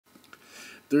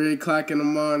3 o'clock in the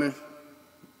morning,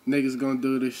 niggas gonna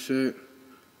do this shit.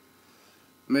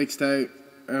 Mixtape,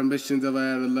 Ambitions of an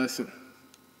Adolescent.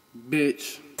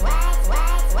 Bitch.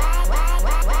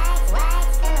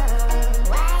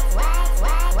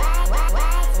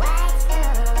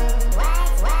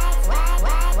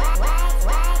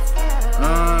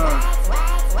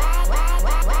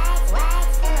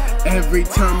 Every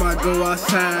time I go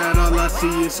outside, all I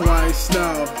see is white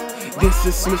snow. This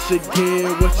is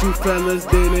Michigan, what you fellas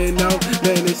didn't know.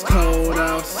 Man, it's cold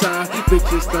outside,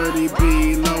 bitches 30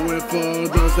 below. And for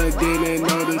those that didn't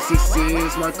notice, this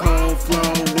is my cold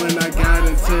flow. When I got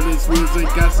into this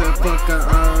music, I said fuck it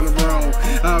on the road.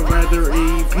 I'd rather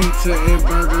eat pizza and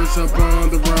burgers up on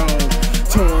the road.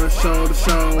 Torn show to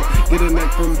show, get a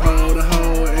neck from hole to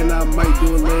hole. And I might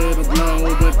do a little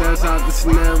blow, but that's out the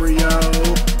scenario.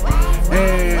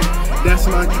 And that's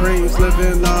my dreams,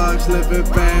 living large, living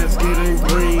fast, getting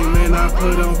green. Man, I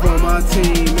put on for my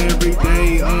team every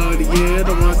day of the year.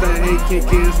 The ones that hate can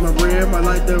kiss my rear, my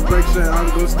light direction, I'm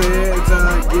gon' stare until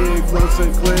I get close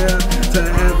and clear to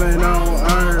heaven on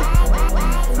earth.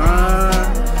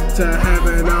 To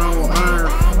heaven on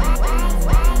earth.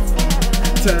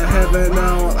 To heaven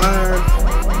on earth.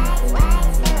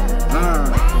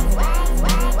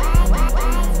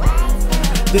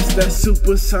 This that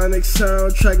supersonic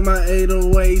soundtrack, my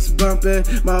 808s bumping,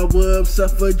 my whoop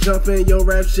suffer jumping. Yo,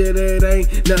 rap shit, it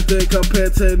ain't nothing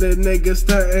compared to the niggas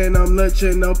stunting. I'm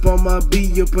lunching up on my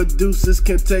beat. Your producers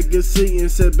can take a seat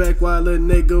and sit back while a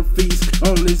nigga feast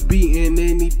on this beat. And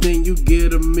anything you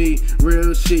get of me,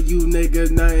 real shit, you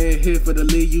niggas not in here for the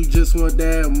lead. You just want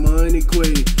that money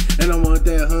quick, and I want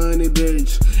that honey,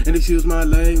 bitch. And excuse my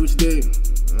language, dick.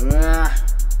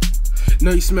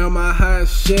 Know you smell my hot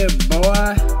shit,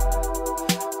 boy.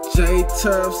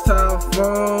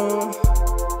 Jtubbstyphoon,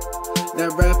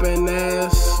 that rapping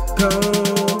ass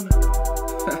gone.